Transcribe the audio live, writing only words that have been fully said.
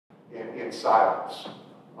in silence.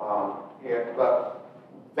 But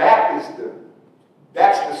that's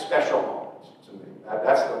the special moment to me.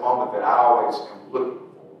 That's the moment that I always am looking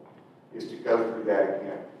for, is to go through that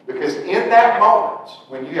again. Because in that moment,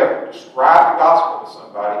 when you have described the gospel to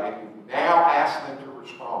somebody and you now ask them to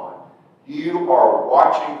respond, you are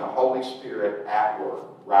watching the Holy Spirit at work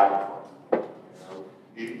right in front of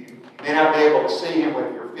you. You may not be able to see him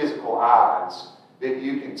with your physical eyes, but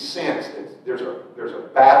you can sense that there's a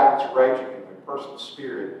battle that's raging in the person's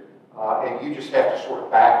spirit, and you just have to sort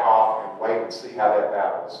of back off and wait and see how that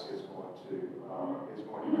battle is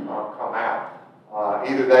going to come out.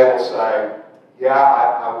 Either they will say, yeah,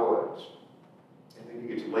 I would, and then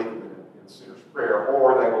you get to lead them in the sinner's prayer,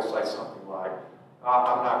 or they will say something like,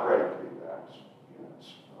 I'm not ready to do that. Yes.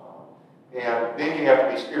 And then you have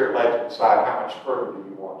to be spirit-led to decide how much further do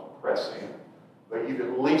you want to press in. But you've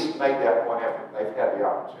at least made that one effort. They've had the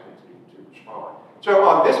opportunity to respond. So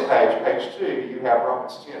on this page, page 2, you have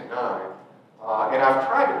Romans 10:9. And I've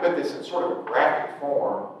tried to put this in sort of a graphic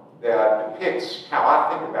form that depicts how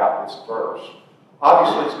I think about this verse.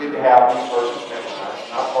 Obviously, it's good to have these verses memorized.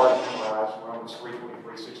 Not hard to memorize Romans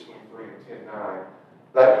 3:23, 6:23, and 10:9.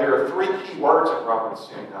 But there are 3 key words in Romans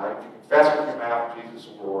 10:9. If you confess with your mouth Jesus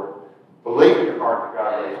is Lord, believe in your heart that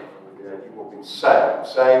God raised him from the dead, you will be saved.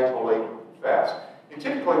 Saved, believe, and confess. And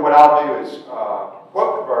typically what I'll do is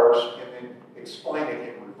quote the verse and then explain it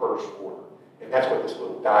in reverse order. And that's what this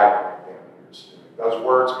little diagram down here is doing. Those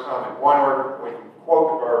words come in one order when you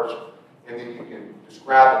quote the verse, and then you can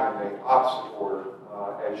describe them in the opposite order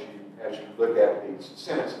as you look at these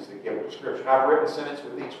sentences that give a description. I've written a sentence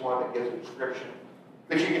with each one that gives a description,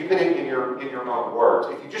 but you can put it in your own words.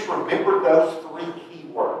 If you just remember those 3 key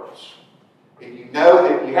words, and you know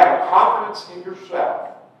that you have a confidence in yourself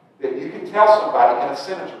that you can tell somebody in a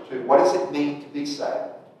sentence or 2, what does it mean to be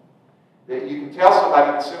saved? That you can tell somebody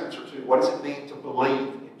in a sentence or 2, what does it mean to believe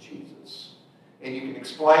in Jesus? And you can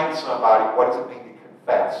explain to somebody, what does it mean to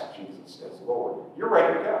confess Jesus as Lord? You're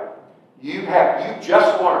ready to go. You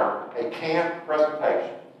just learned a canned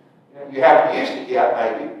presentation. You haven't used it yet,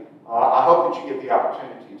 maybe. I hope that you get the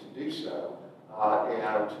opportunity to do so.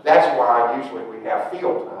 And that's why usually we have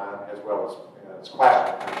field time as well as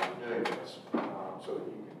classroom time for doing this, so that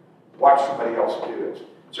you can watch somebody else do it.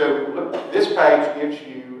 So look, this page gives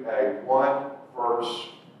you a 1-verse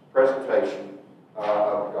presentation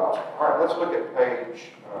of the gospel. All right, let's look at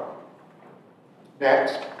page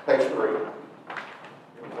next, page 3.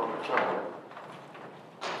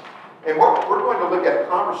 And we're going to look at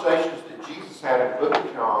conversations that Jesus had in the book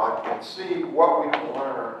of John and see what we can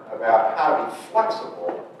learn about how to be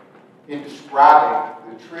flexible in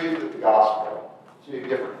describing the truth of the gospel to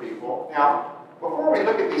different people. Now, before we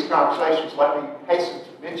look at these conversations, let me hasten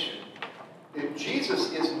to mention that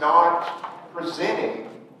Jesus is not presenting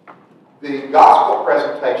the gospel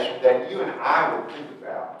presentation that you and I would think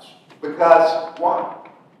about. Because, why?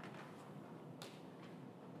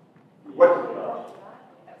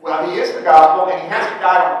 Well, he is the gospel, and he hasn't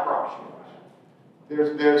died on the cross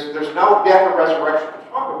yet. There's no death or resurrection to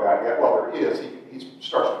talk about yet. Well, there is. He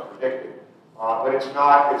starts to predict it. But it's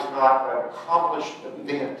not an accomplished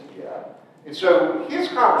event yet. And so his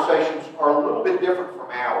conversations are a little bit different from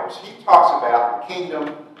ours. He talks about the kingdom,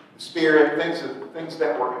 the spirit, things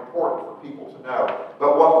that were important for people to know.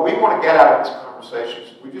 But what we want to get out of these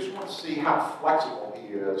conversations, we just want to see how flexible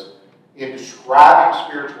he is in describing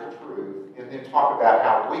spiritual truth, and then talk about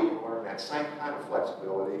how we can learn that same kind of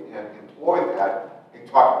flexibility and employ that in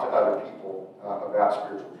talking to other people about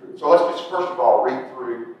spiritual truth. So let's just first of all read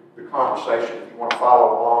through the conversation. If you want to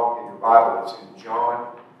follow along in your Bible, it's in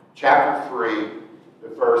John chapter 3,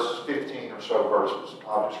 the first 15 or so verses.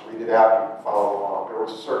 I'll just read it out. You can follow along. There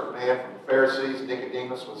was a certain man from the Pharisees,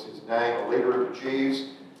 Nicodemus was his name, a leader of the Jews.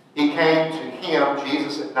 He came to him,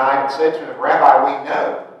 Jesus, at night and said to him, Rabbi, we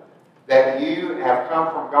know that you have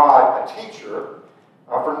come from God, a teacher,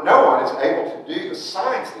 for no one is able to do the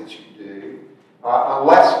signs that you do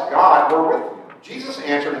unless God were with you. Jesus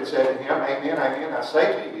answered and said to him, Amen, amen, I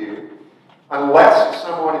say to you, unless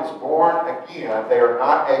someone is born again, they are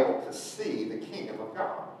not able to see the kingdom of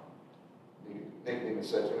God. Nicodemus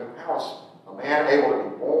said to him, how is a man able to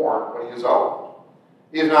be born when he is old?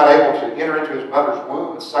 He is not able to enter into his mother's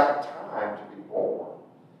womb a second time to be born.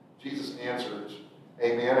 Jesus answered,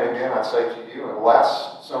 Amen, amen, I say to you,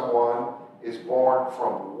 unless someone is born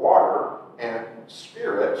from water and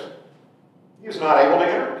spirit, he is not able to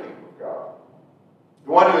enter the kingdom of God.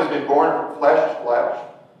 The one who has been born from flesh is flesh,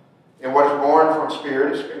 and what is born from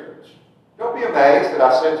spirit is spirit. Don't be amazed that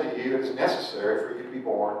I said to you it is necessary for you to be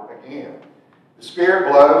born again. The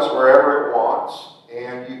Spirit blows wherever it wants,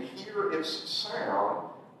 and you hear its sound,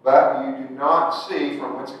 but you do not see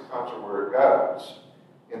from whence it comes or where it goes.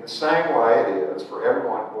 In the same way it is for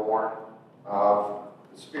everyone born of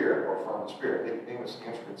the Spirit or from the Spirit. Nicodemus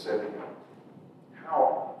answered and said to him,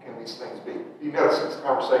 how can these things be? You notice in this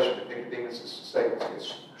conversation that Nicodemus' statements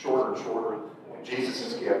get shorter and shorter, and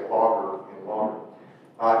Jesus' get longer and longer.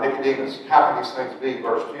 Nicodemus, how can these things be?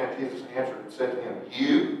 Verse 10, Jesus answered and said to him,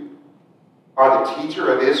 you are the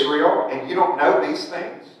teacher of Israel, and you don't know these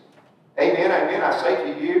things? Amen, amen. I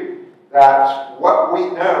say to you that what we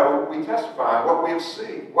know, we testify. What we have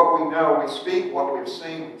seen, what we know, we speak. What we have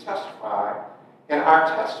seen, we testify. And our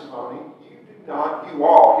testimony, you do not, you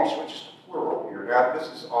all. He switches to plural here. Now, this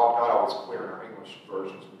is not always clear in our English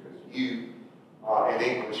versions because you in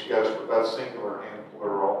English goes for both singular and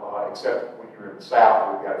plural, except when you're in the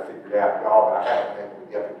South, we've got to figure it out, y'all, but I haven't been able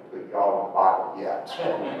to get to put y'all in the Bible yet.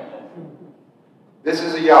 This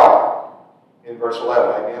is a y'all in verse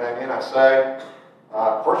 11. Amen, amen. I say,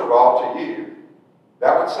 first of all, to you,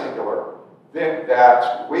 that one's singular, then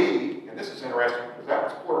that we, and this is interesting because that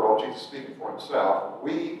one's plural, Jesus speaking for himself,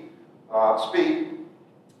 we speak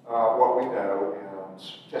what we know and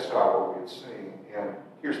testify what we have seen. And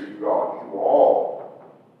here's the you all. You all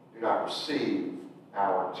do not receive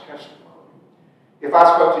our testimony. If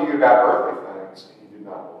I spoke to you about earthly things and you do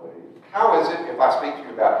not believe, how is it if I speak to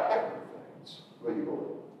you about heavenly things, will you believe?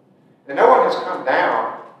 And no one has come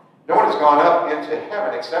down, no one has gone up into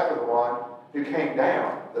heaven except for the one who came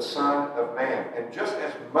down, the Son of Man. And just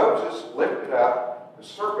as Moses lifted up the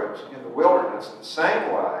serpent in the wilderness, in the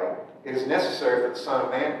same way, it is necessary for the Son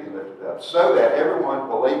of Man to be lifted up, so that everyone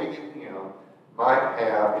believing in him might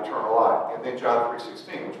have eternal life. And then John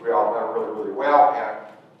 3:16, which we all know really, really well, and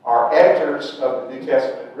our editors of the New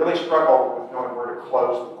Testament really struggle with knowing where to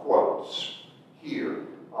close the quotes here.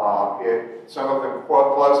 Some of them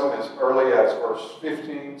close them as early as verse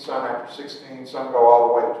 15, some after 16, some go all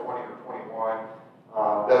the way to 20 or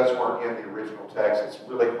 21. Those weren't in the original text. It's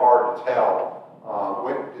really hard to tell.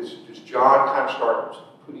 Does John kind of start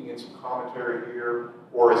putting in some commentary here,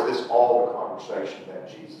 or is this all the conversation that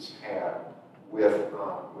Jesus had with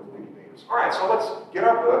Nicodemus? All right, so let's get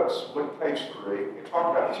our books, look at page 3, and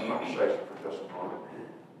talk about this conversation for just a moment.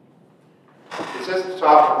 It says at the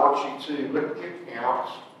top of worksheet 2, look at the account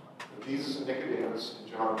of Jesus and Nicodemus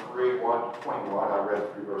in John 3, 1 to 21. I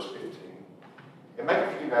read through verse 15. And make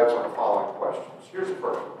a few notes on the following questions. Here's the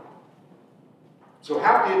first one. So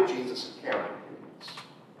how did Jesus encounter Nicodemus?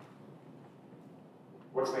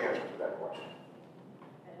 What's the answer to that question?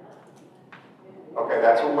 Okay,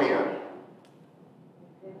 that's a win.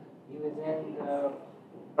 He was in the...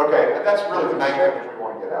 Okay, that's really the main thing that we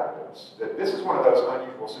want to get out of this. That this is one of those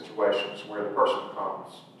unusual situations where the person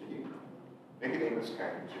comes to you. Nicodemus came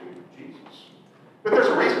to Jesus. But there's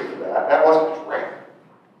a reason for that. That wasn't just random.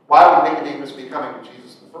 Why would Nicodemus be coming to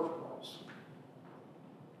Jesus in the first place?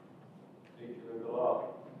 Teacher of the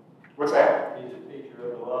law. What's that? He's a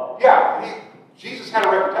teacher of the law. Yeah, Jesus had a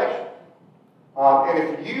reputation. And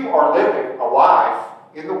if you are living a life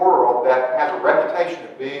in the world that has a reputation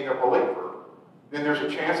of being a believer, then there's a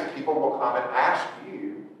chance that people will come and ask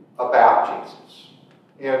you about Jesus.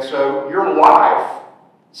 And so your life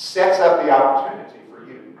sets up the opportunity for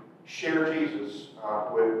you to share Jesus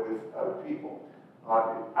with other people.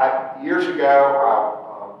 Years ago,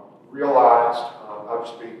 I realized, I'll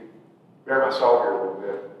just bare myself here a little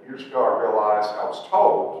bit. Years ago, I realized, I was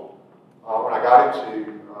told, when I got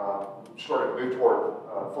into, started to move toward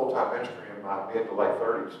full-time ministry in my mid to late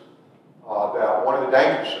 30s, that one of the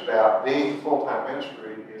dangers about being full-time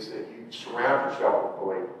ministry is that you surround yourself with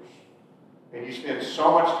believers. And you spend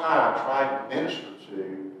so much time trying to minister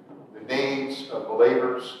to the needs of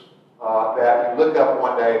believers that you look up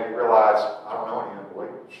one day and you realize, I don't know any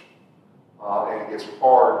unbelievers. And it gets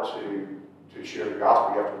hard to share the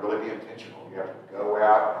gospel. You have to really be intentional. You have to go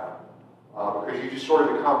out because you just sort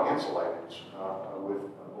of become insulated with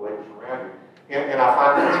believers around you. And I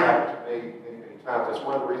find that's happened to me many times. That's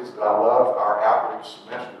one of the reasons that I love our outreach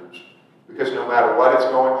semesters, because no matter what is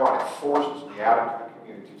going on, it forces me out into the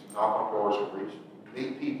community to knock on doors and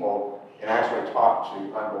meet people and actually talk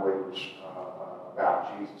to unbelievers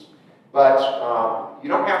about Jesus. But you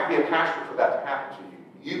don't have to be a pastor for that to happen to you.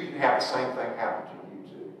 You can have the same thing happen to you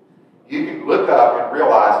too. You can look up and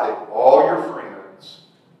realize that all your friends,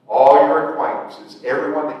 all your acquaintances,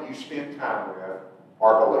 everyone that you spend time with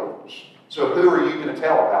are believers. So who are you going to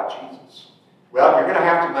tell about Jesus? Well, you're going to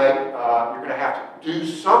have to do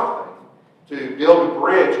something to build a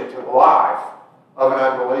bridge into the life of an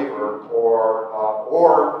unbeliever,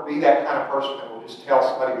 or be that kind of person that will just tell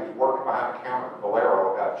somebody who's working behind the counter at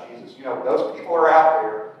Valero about Jesus. You know, those people are out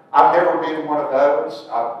there. I've never been one of those.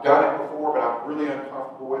 I've done it before, but I'm really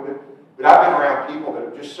uncomfortable with it. But I've been around people that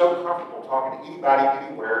are just so comfortable talking to anybody,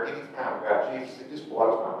 anywhere, anytime about Jesus. It just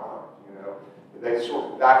blows my mind, you know.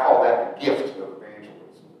 I call that the gift of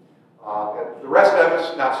evangelism. The rest of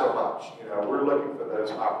us, not so much. You know, we're looking for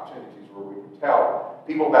those opportunities where we can tell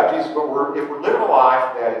people about Jesus. But if we're living a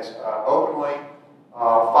life that is openly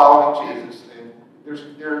following Jesus, then there's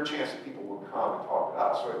a chance that people will come and talk to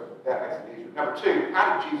us. So that makes it easier. Number two,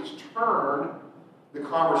 how did Jesus turn the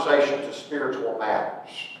conversation to spiritual matters?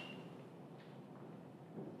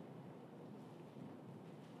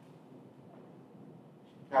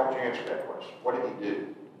 How would you answer that question? What did he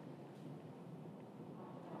do?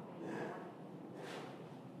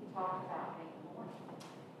 He talked about being born.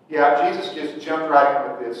 Yeah, Jesus just jumped right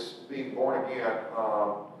in with this being born again.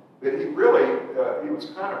 But he really, he was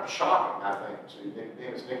kind of shocking, I think, to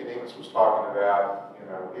Nicodemus. Nicodemus was talking about, you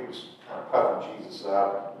know, he was kind of puffing Jesus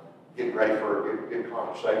up, getting ready for a good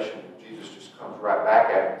conversation. And Jesus just comes right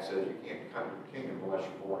back at him and says, you can't come to the kingdom unless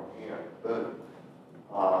you're born again. Boom.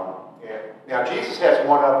 And now Jesus has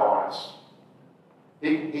one up on us.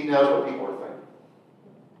 He knows what people are thinking.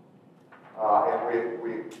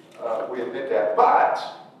 And we admit that. But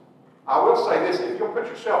I will say this, if you'll put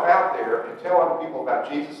yourself out there and tell other people about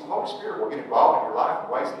Jesus, the Holy Spirit will get involved in your life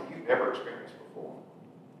in ways that you've never experienced before.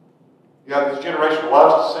 You know, this generation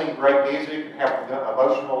loves to sing great music and have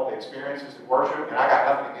emotional experiences in worship, and I got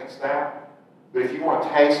nothing against that. But if you want to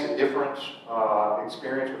taste a different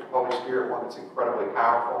experience with the Holy Spirit, one that's incredibly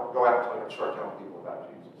powerful, go out and start telling people about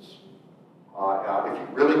Jesus. If you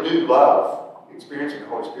really do love experiencing the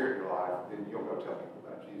Holy Spirit in your life, then you'll go tell people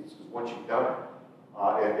about Jesus. Because once you've done it,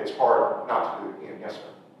 it's hard not to do it again. Yes,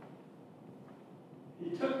 sir? He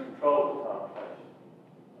took control of the conversation.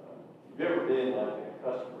 If you've ever been like in a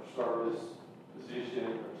customer service position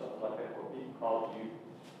or something like that, where people call you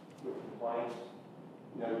with complaints,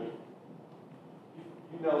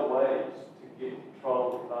 you know ways to get control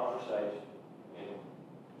of the conversation and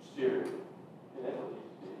steer it. And that's what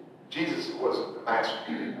Jesus was the master at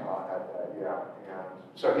that, yeah. And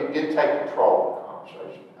so he did take control of the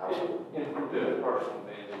conversation. Absolutely. And from doing personal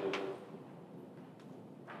evangelism,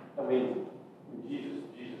 I mean, Jesus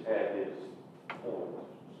had his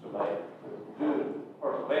points to make. From doing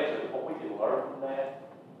personal evangelism, what we can learn from that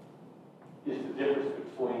is the difference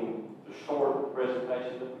between the short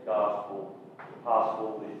presentation of the gospel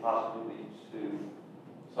possibly leads to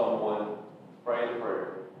someone praying a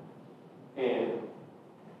prayer and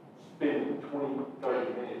spending 20,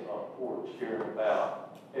 30 minutes on a porch hearing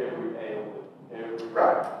about every ailment, every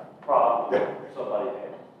problem that somebody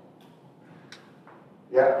has.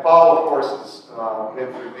 Yeah, Paul, of course, has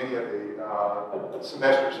been through many of the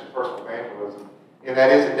semesters in personal evangelism, and that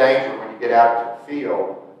is a danger when you get out into the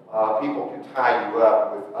field. People can tie you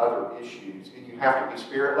up with other issues, and you have to be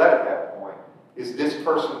spirit-led at that point. Is this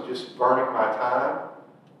person just burning my time,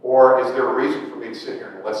 or is there a reason for me to sit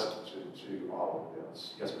here and listen to all of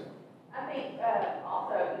this? Yes, ma'am. I think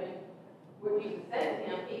also, what Jesus said to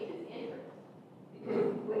him piqued his interest.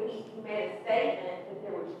 Because when he made a statement that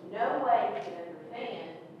there was no way he could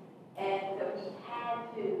understand, and so he had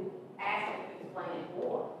to ask him to explain it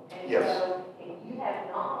more. And yes. So if you have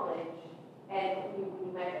knowledge, and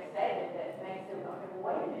you make a statement that makes them go, okay,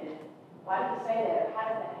 well, wait a minute, why did you say that? How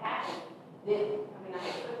did that happen? Then, I mean, I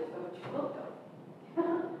hate to put this, but you looked up.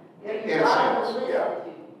 In a sense, yeah.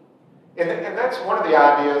 And that's one of the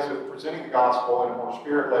ideas of presenting the gospel in a more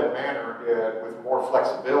spirit-led manner with more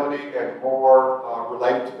flexibility and more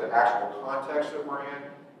related to the actual context that we're in.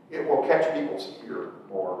 It will catch people's ear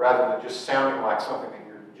more rather than just sounding like something that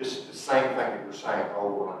you're just the same thing that you're saying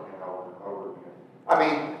over and over and over again. I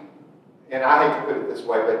mean, and I hate to put it this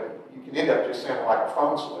way, but you can end up just sounding like a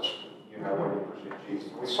phone solicitor, when you present Jesus.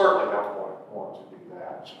 We certainly don't want to do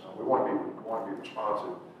that. We want to be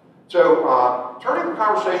responsive. So, turning the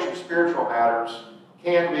conversation to spiritual matters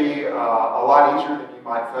can be a lot easier than you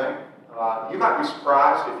might think. You might be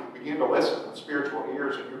surprised if you begin to listen with spiritual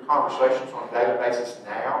ears in your conversations on a daily basis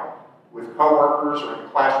now with coworkers or in the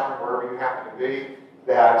classroom, wherever you happen to be,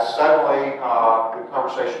 that suddenly the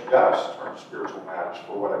conversation does turn to spiritual matters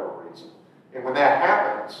for whatever reason. And when that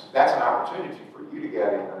happens, that's an opportunity for you to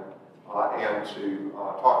get in and to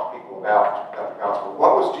talk to people about the gospel.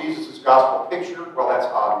 What was Jesus' gospel picture? Well, that's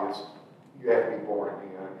obvious. You have to be born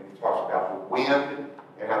again. And he talks about the wind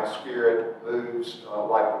and how the Spirit moves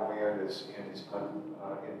like the wind and is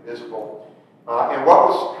invisible. And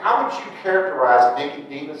how would you characterize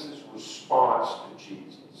Nicodemus' response to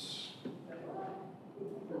Jesus?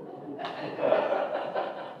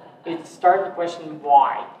 It started the question,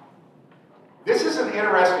 why? This is an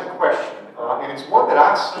interesting question. and it's one that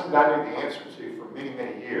I assumed I knew the answer to for many,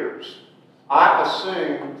 many years. I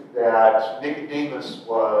assumed that Nicodemus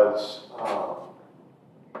was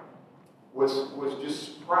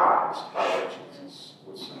just surprised by what Jesus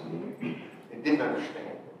was saying and didn't understand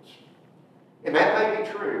it. And that may be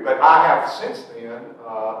true, but I have since then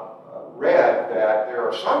read that there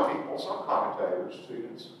are some people, some commentators,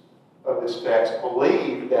 students of this text,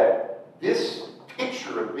 believe that this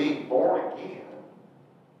picture of being born again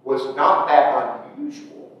was not that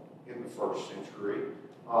unusual in the first century.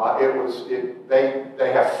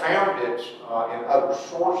 They have found it in other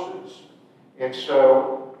sources, and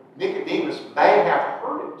so Nicodemus may have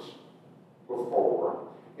heard it before.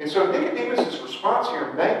 And so Nicodemus' response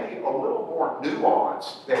here may be a little more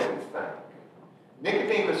nuanced than we think.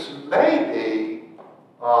 Nicodemus may be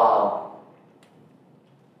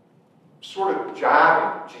sort of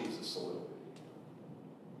jibing Jesus a little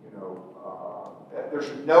bit. You know,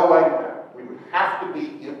 there's no way to know. We would have to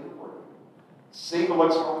be in the room, see the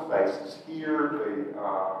looks on the faces, hear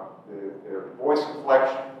their voice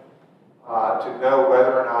inflection, to know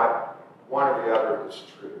whether or not one or the other is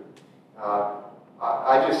true.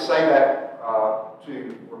 I just say that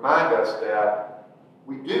to remind us that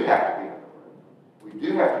we do have to be in the room. We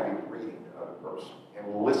do have to be reading the other person and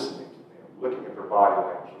listening to them, looking at their body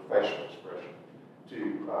language or facial expression to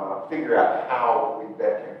figure out how we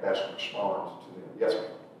can best respond to them. Yes,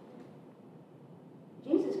 ma'am?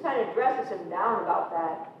 Jesus kind of dresses him down about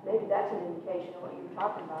that. Maybe that's an indication of what you were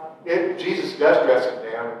talking about. Jesus does dress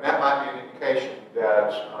him down, and that might be an indication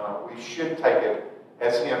that we should take it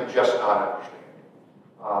as him just not understanding.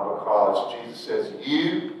 Because Jesus says,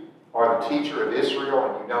 you are the teacher of Israel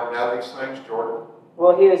and you don't know these things, Jordan?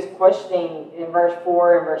 Well, he was questioning in verse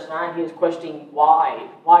 4 and verse 9, he was questioning why.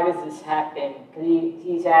 Why does this happen? Because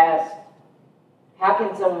he's asked, how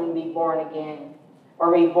can someone be born again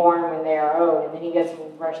or be born when they are old? And then he goes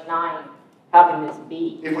to verse 9, how can this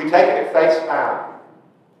be? If we take it at face value,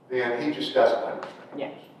 then he just doesn't understand.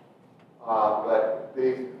 Yes. But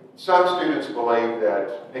some students believe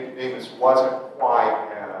that Nicodemus wasn't quite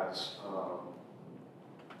as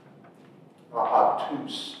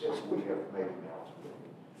obtuse as we have made him out to be.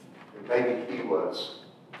 And maybe he was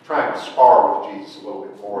trying to spar with Jesus a little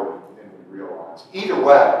bit more than we realize. Either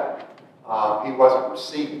way, he wasn't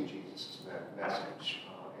receiving Jesus' message,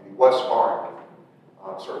 and he was sparring with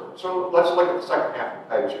him, certainly. So let's look at the second half of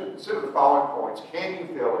the page here. Consider the following points. Can you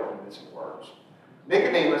fill in the missing words?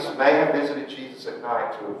 Nicodemus may have visited Jesus at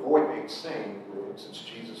night to avoid being seen with him, since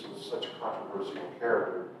Jesus was such a controversial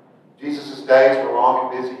character. Jesus' days were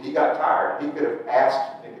long and busy. He got tired. He could have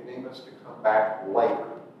asked Nicodemus to come back later,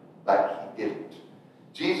 but he didn't.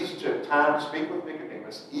 Jesus took time to speak with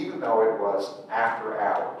Nicodemus, even though it was after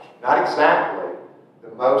hours. Not exactly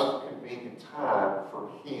the most convenient time for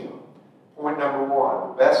him. Point number one,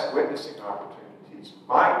 the best witnessing opportunities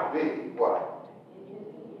might be what?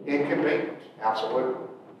 Inconvenient. Absolutely.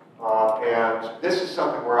 And this is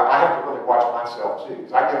something where I have to really watch myself too,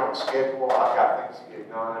 because I get on a schedule, I've got things to get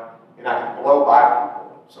done, and I can blow by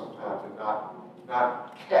people sometimes and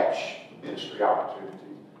not catch ministry opportunities.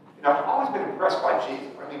 And I've always been impressed by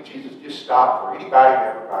Jesus. I mean, Jesus just stopped for anybody and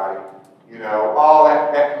everybody. You know,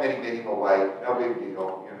 that committee did him away, no big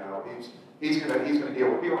deal. You know, he's gonna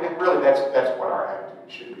deal with people, and really that's what our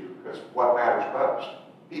attitude should be, because what matters most,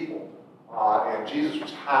 people. And Jesus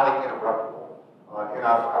was highly interruptible. And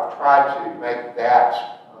I've tried to make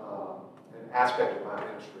that an aspect of my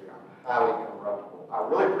ministry. I'm highly interruptible. I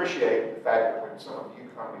really appreciate the fact that when some of you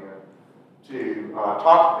come in to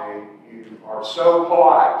talk to me, you are so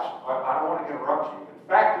polite. I don't want to interrupt you. The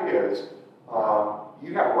fact is,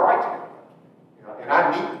 you have a right to interrupt me. You know, and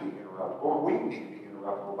I need to be interruptible, and we need to be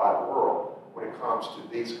interruptible by the world when it comes to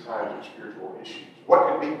these kinds of spiritual issues. What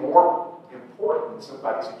could be more important than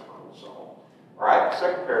somebody's eternal soul? All right,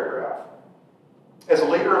 second paragraph. As a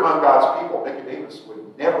leader among God's people, Nicodemus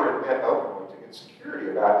would never admit openly to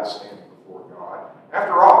insecurity about his standing before God.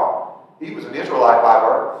 After all, he was an Israelite by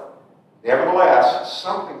birth. Nevertheless,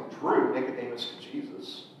 something drew Nicodemus to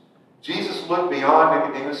Jesus. Jesus looked beyond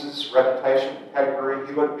Nicodemus' reputation and pedigree.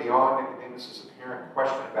 He looked beyond Nicodemus' apparent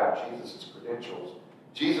question about Jesus' credentials.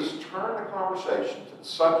 Jesus turned the conversation to the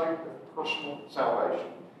subject of personal salvation,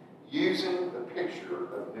 using the picture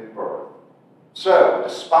of new birth. So,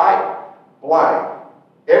 despite blame,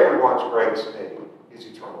 everyone's greatest need is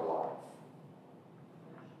eternal life.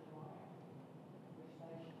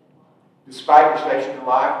 Despite your station in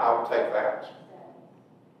life, I would take that.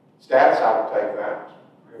 Status, I would take that.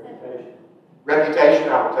 Reputation,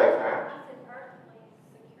 I would take that.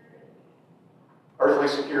 Earthly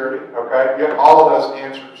security, okay? Yeah, all of those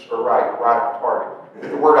answers are right on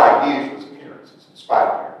target. The word I used was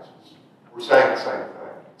We're saying the same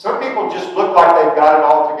thing. Some people just look like they've got it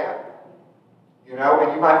all together. You know,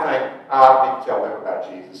 and you might think, I need to tell them about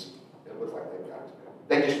Jesus. It looks like they've got it together.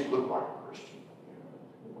 They just look like a Christian. You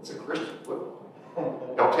know? What's a Christian look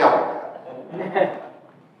like? Don't tell me that.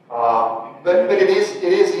 But it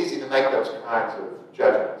is easy to make those kinds of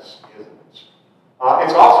judgments, isn't it?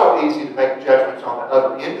 It's also easy to make judgments on the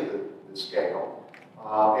other end of the scale.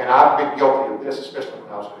 And I've been guilty of this, especially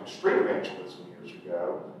when I was doing street evangelism years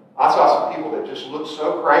ago. I saw some people that just looked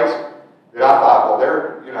so crazy that I thought, well,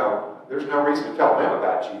 there's no reason to tell them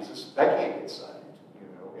about Jesus. They can't get saved. You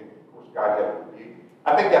know, and of course, God had to rebuke.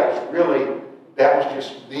 I think that was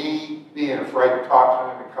just me being afraid to talk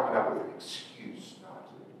to him and coming up with an excuse not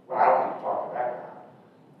to. Well, I don't need to talk to that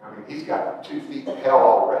guy. I mean, he's got 2 feet in hell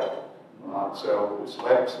already. So just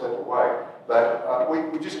let him slip away. But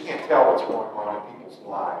we just can't tell what's going on in people's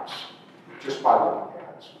lives just by looking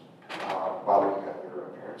at their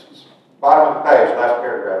appearances. Bottom of the page, last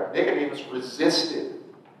paragraph. Nicodemus resisted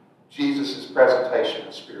Jesus' presentation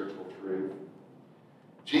of spiritual truth.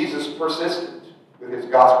 Jesus persisted with his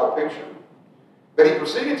gospel picture, but he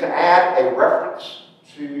proceeded to add a reference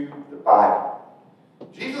to the Bible.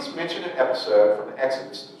 Jesus mentioned an episode from the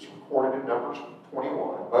Exodus that's recorded in Numbers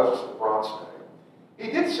 21, Moses the bronze snake.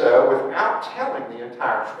 He did so without telling the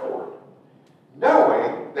entire story,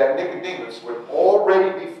 knowing that Nicodemus would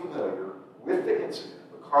already be familiar with the incident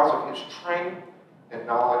because of his training and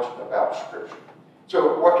knowledge about Scripture.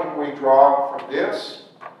 So what can we draw from this?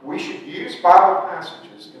 We should use Bible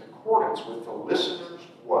passages in accordance with the listener's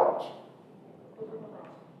what?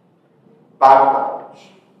 Bible knowledge.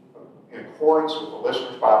 In accordance with the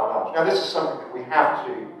listener's Bible knowledge. Now this is something that we have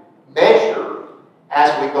to measure as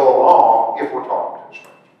we go along if we're talking to a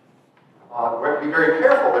stranger. We have to be very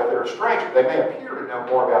careful if they're a stranger. They may appear to know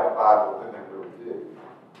more about the Bible than they really do.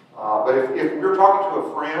 But if you're talking to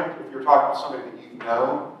a friend, if you're talking to somebody that you've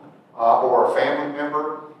known, or a family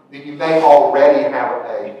member, then you may already have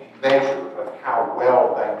a measure of how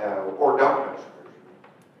well they know or don't know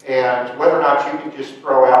Scripture. And whether or not you can just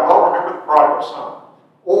throw out, well, remember the prodigal son.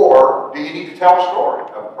 Or do you need to tell a story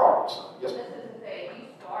of the prodigal son? Yes, ma'am. This is to say, you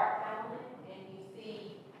start telling it, and you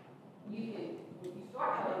see, if you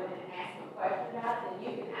start telling it and ask them a question about it, then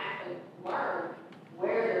you can actually learn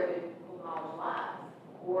where their biblical knowledge lies.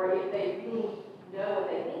 Or if they really know what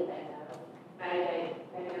they think they know, maybe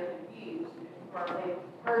they're confused, or they've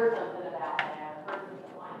heard something about that, or heard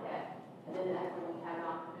something like that, and then that's when we have an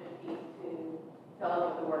opportunity to tell them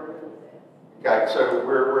what the word really says. Okay, so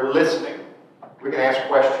we're listening. We can ask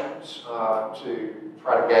questions to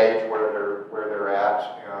try to gauge where they're at,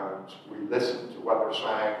 and we listen to what they're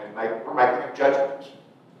saying, and we're making a judgment.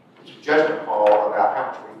 It's a judgment call about how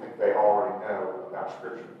much we think they already know about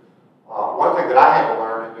Scripture. One thing that I had to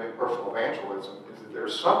learn in doing personal evangelism is that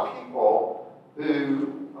there's some people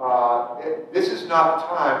who this is not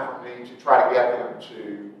the time for me to try to get them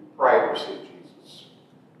to pray and receive Jesus.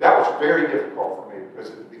 That was very difficult for me because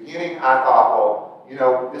at the beginning I thought, well, you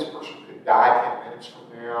know, this person could die 10 minutes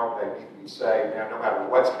from now. They need to be saved now. No matter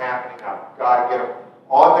what's happening, I've got to get them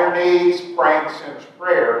on their knees praying the sinner's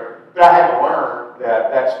prayer. But I had to learn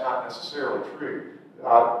that that's not necessarily true.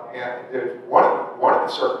 And one of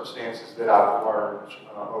the circumstances that I've learned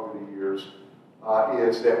over the years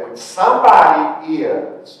is that when somebody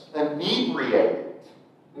is inebriated,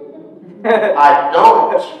 I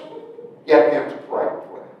don't get them to pray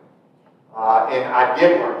for them. And I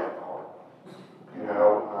did learn that the hard way. You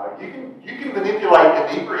know, you can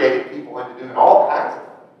manipulate inebriated people into doing all kinds of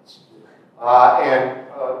things. And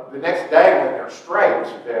the next day when they're straight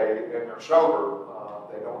and they're sober,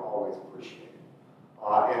 they don't always appreciate it.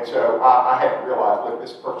 And so I had to realize, look,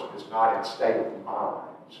 this person is not in a state of mind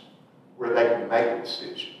where they can make a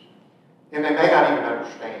decision. And they may not even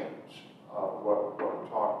understand what we're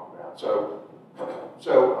talking about. So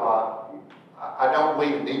I don't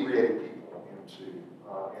lead inebriated people into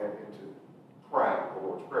praying the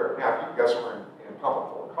Lord's Prayer. Now, if you can go somewhere and pump them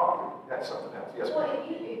full of coffee, that's something else. Yes, Well, ma'am.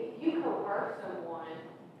 if you coerce someone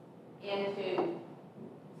into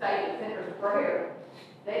saying the sinner's prayer,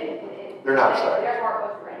 They're not saved. Their heart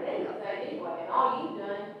wasn't ready. They didn't say it anyway. And all you've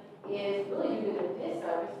done is really do them a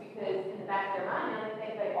disservice because in the back of their mind, now they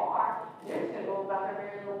think they are. They're just going to go about their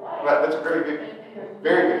merry little way. Well, that's a very good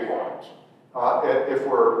point.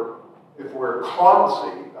 If we're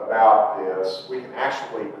clumsy about this, we can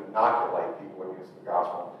actually inoculate people against the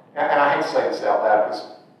gospel. And I hate to say this out loud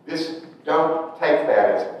because don't take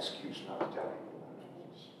that as an excuse not to tell people about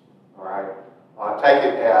Jesus. All right? Take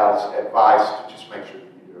it as advice to just make sure that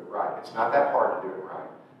you do it right. It's not that hard to do it right.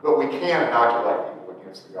 But we can inoculate people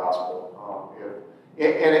against the gospel.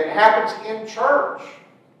 And it happens in church.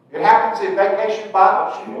 It happens in Vacation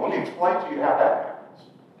Bible School. Let me explain to you how that happens.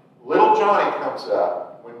 Little Johnny comes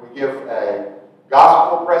up when we give a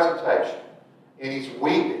gospel presentation, and he's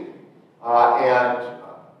weeping. And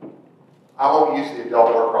I won't use the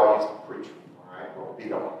adult word, I'll use the preacher. All right, we'll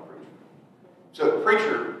beat up on the preacher. So the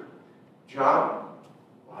preacher, John,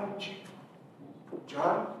 why did you?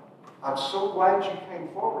 John, I'm so glad you came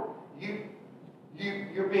forward.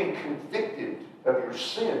 You're being convicted of your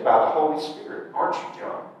sin by the Holy Spirit, aren't you,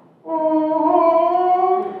 John?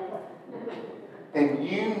 And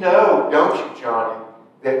you know, don't you, Johnny,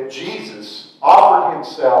 that Jesus offered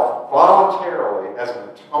himself voluntarily as an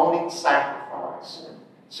atoning sacrifice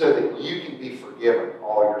so that you can be forgiven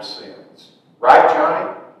all your sins. Right,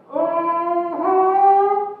 Johnny?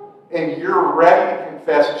 And you're ready to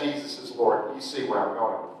confess Jesus as Lord. You see where I'm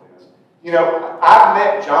going with this. You know, I've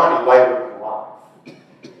met Johnny later in life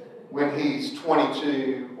when he's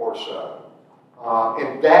 22 or so.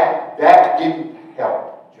 And that didn't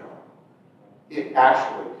help Johnny. It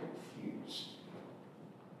actually confused.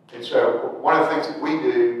 And so one of the things that we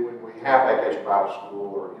do when we have Vacation Bible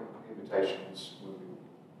School or invitations, when we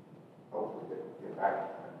hopefully get back to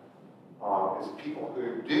that, is that people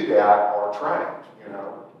who do that are trained, you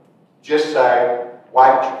know. Just say,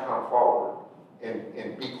 why did you come forward?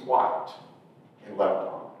 And be quiet and let them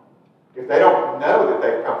talk. If they don't know that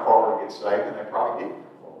they've come forward to get saved, then they probably didn't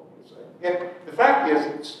come forward to get saved. And the fact is,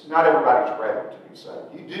 it's not everybody's ready to be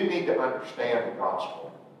saved. You do need to understand the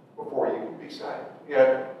gospel before you can be saved.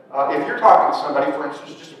 If you're talking to somebody, for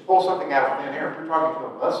instance, just to pull something out of thin air, if you're talking to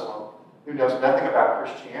a Muslim who knows nothing about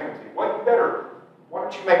Christianity, well, why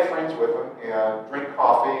don't you make friends with them and drink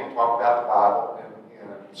coffee and talk about the Bible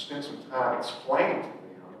and spend some time explaining to them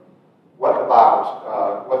what the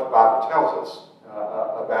Bible tells us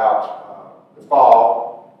about the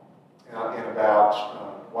fall and about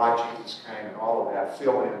why Jesus came and all of that.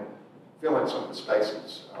 Fill in some of the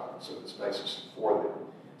spaces for them.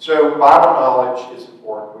 So Bible knowledge is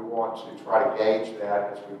important. We want to try to gauge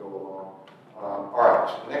that as we go along. All right,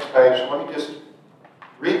 so the next page. Let me just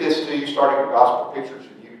read this to you, starting with gospel pictures,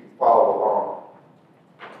 and you can follow along.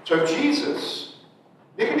 So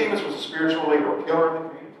Nicodemus was a spiritual leader, a pillar in the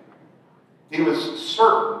community. He was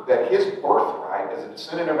certain that his birthright as a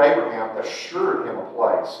descendant of Abraham assured him a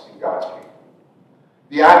place in God's kingdom.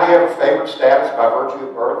 The idea of a favored status by virtue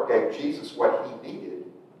of birth gave Jesus what he needed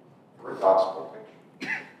for a gospel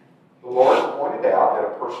picture. The Lord pointed out that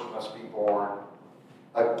a person must be born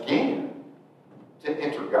again to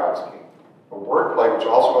enter God's kingdom, a wordplay which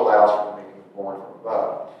also allows for the meaning of born from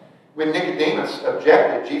above. When Nicodemus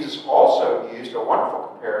objected, Jesus also used a wonderful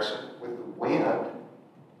comparison with the wind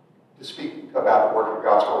to speak about the work of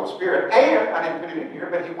God's Holy Spirit. And, I didn't put it in here,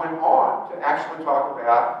 but he went on to actually talk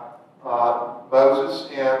about Moses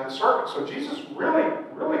and the serpent. So Jesus really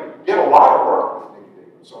did a lot of work with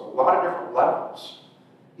Nicodemus on a lot of different levels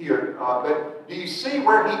here. But do you see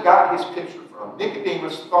where he got his picture from?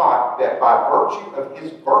 Nicodemus thought that by virtue of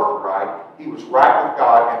his birthright, he was right with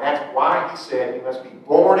God, and that's why he said he must be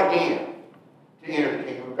born again to enter the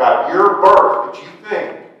kingdom of God. Your birth that you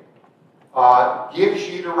think gives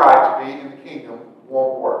you the right to be in the kingdom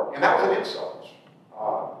won't work. And that was an insult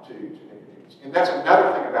to Nicodemus. And that's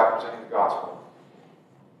another thing about presenting the gospel.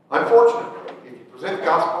 Unfortunately, if you present the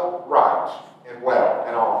gospel right and well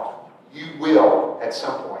and often, you will, at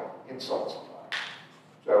some point, insult somebody.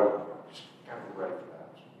 So just kind of be ready for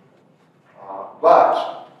that.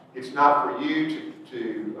 But it's not for you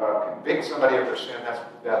to convict somebody of their sin. That's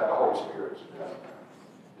the Holy Spirit.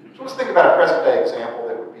 So let's think about a present-day example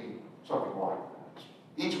that would be something like that.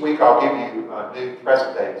 Each week I'll give you a new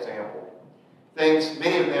present-day example. Things,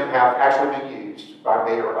 many of them have actually been used by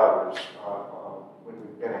me or others when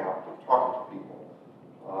we've been out talking to people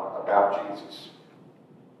about Jesus.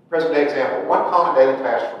 Present-day example. One common daily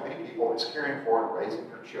task for many people is caring for and raising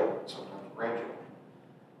their children, sometimes grandchildren.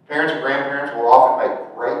 Parents and grandparents will often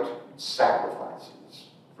make great sacrifices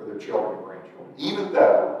for their children and grandchildren, even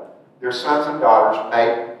though their sons and daughters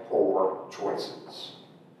make poor choices.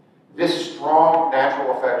 This strong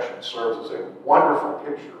natural affection serves as a wonderful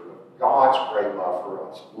picture of God's great love for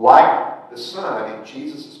us. Like the son in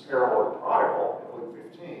Jesus' parable of the prodigal in Luke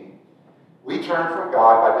 15, we turn from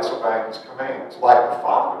God by disobeying his commands. Like the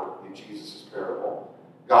father in Jesus' parable,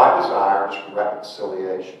 God desires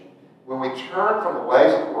reconciliation. When we turn from the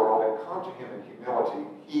ways of the world and come to him in humility,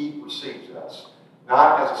 he receives us,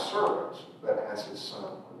 not as a servant, but as his son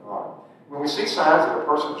or daughter. When we see signs that a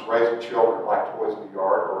person is raising children like toys in the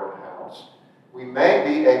yard or in the house, we may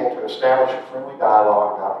be able to establish a friendly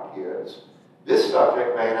dialogue about the kids. This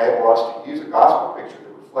subject may enable us to use a gospel picture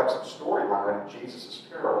that reflects the storyline in Jesus'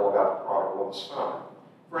 parable about the prodigal and the son.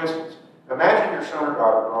 For instance, imagine your son or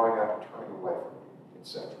daughter growing up and turning away from you,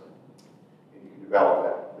 etc. And you can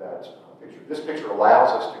develop that picture. This picture allows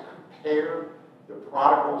us to compare the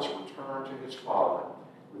prodigal's return to his father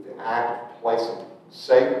with the act of placing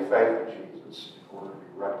saving faith in Jesus in order to be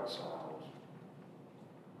reconciled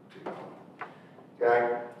to him.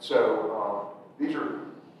 Okay? So these are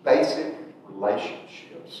basic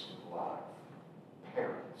relationships in life.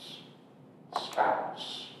 Parents,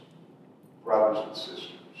 spouse, brothers and sisters.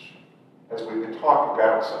 As we've been talking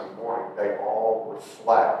about on Sunday morning, they all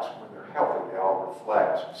reflect, when they're healthy, they all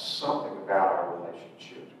reflect something about our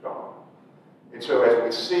relationship to God. And so as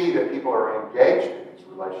we see that people are engaged in these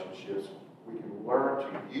relationships, we can learn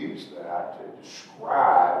to use that to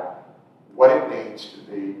describe what it means to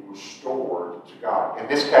be restored to God. In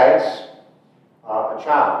this case, a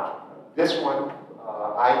child. This one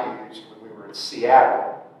I used when we were in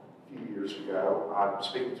Seattle a few years ago. I was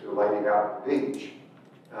speaking to a lady out on the beach,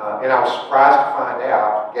 and I was surprised to find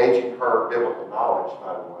out, gauging her biblical knowledge,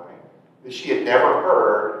 by the way, that she had never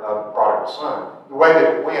heard of the prodigal son. The way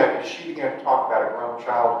that it went is she began to talk about a grown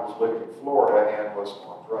child who was living in Florida and was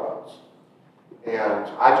on drugs. And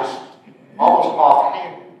I just almost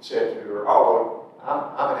offhanded said to her, "Oh,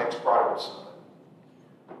 well, I'm an ex-prodigal son.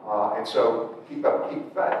 And so keep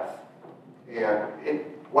faith." And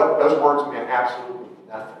what those words meant absolutely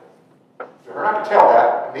nothing to her. I could tell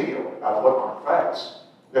that immediately by the look on her face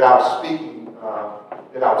that I was speaking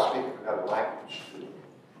another language to her.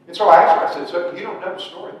 And so I asked her, I said, "So you don't know the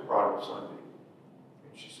story of the prodigal son, do you?"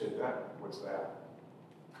 And she said, "No, what's that?"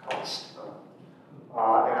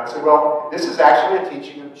 And I said, "Well, this is actually a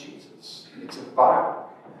teaching of Jesus. It's in the Bible.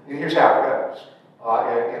 And here's how it goes."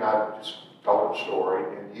 And I just told her the story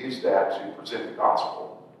and used that to present the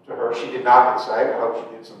gospel to her. She did not get saved. I hope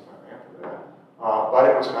she did sometime after that. But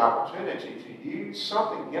it was an opportunity to use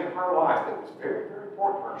something in her life that was very, very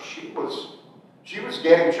important to her. She was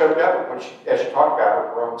getting choked up when as she talked about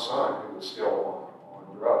her grown son who was still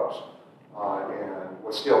on drugs and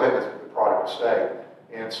was still in the prodigal state.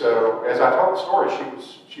 And so as I told the story,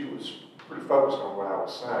 she was pretty focused on what I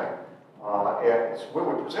was saying. And when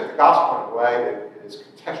we present the gospel in a way that is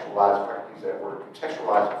contextualized, if I can use that word,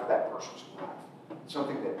 contextualized for that person's life,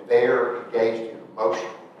 something that they're engaged in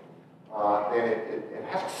emotionally, then it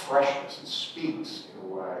has a freshness. It speaks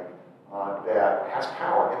in a way that has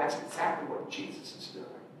power. And that's exactly what Jesus is doing.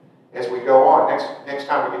 As we go on, next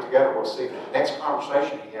time we get together, we'll see that the next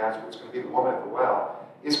conversation he has, which is going to be the woman at the well,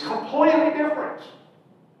 is completely different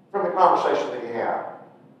from the conversation that he had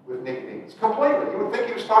with Nicodemus. Completely. You would think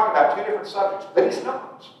he was talking about two different subjects, but he's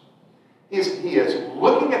not. He is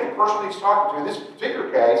looking at the person he's talking to. In this particular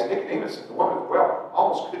case, Nicodemus and the woman at the well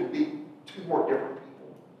almost couldn't be two more different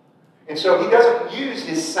people. And so he doesn't use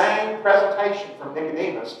his same presentation from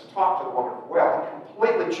Nicodemus to talk to the woman at the well. He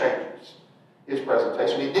completely changes his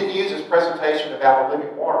presentation. He didn't use his presentation about the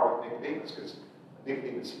living water with Nicodemus because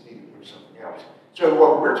Nicodemus needed to hear something else. So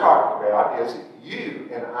what we're talking about is that you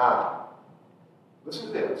and I, listen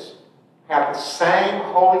to this, have the same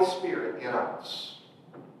Holy Spirit in us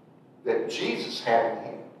that Jesus had in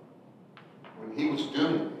him when he was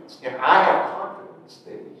doing this. And I have confidence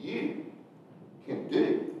that you can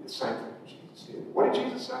do the same thing that Jesus did. What did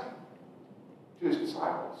Jesus say to his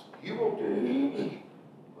disciples? You will do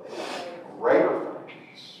greater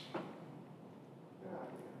things than I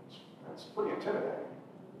did. That's pretty intimidating.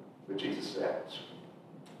 But Jesus says.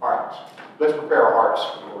 All right, let's prepare our hearts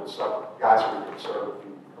for the Lord's Supper. Guys, we're going to serve if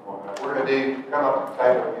you come on up. We're going to come up to the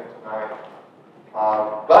table again tonight.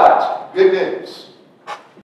 But good news.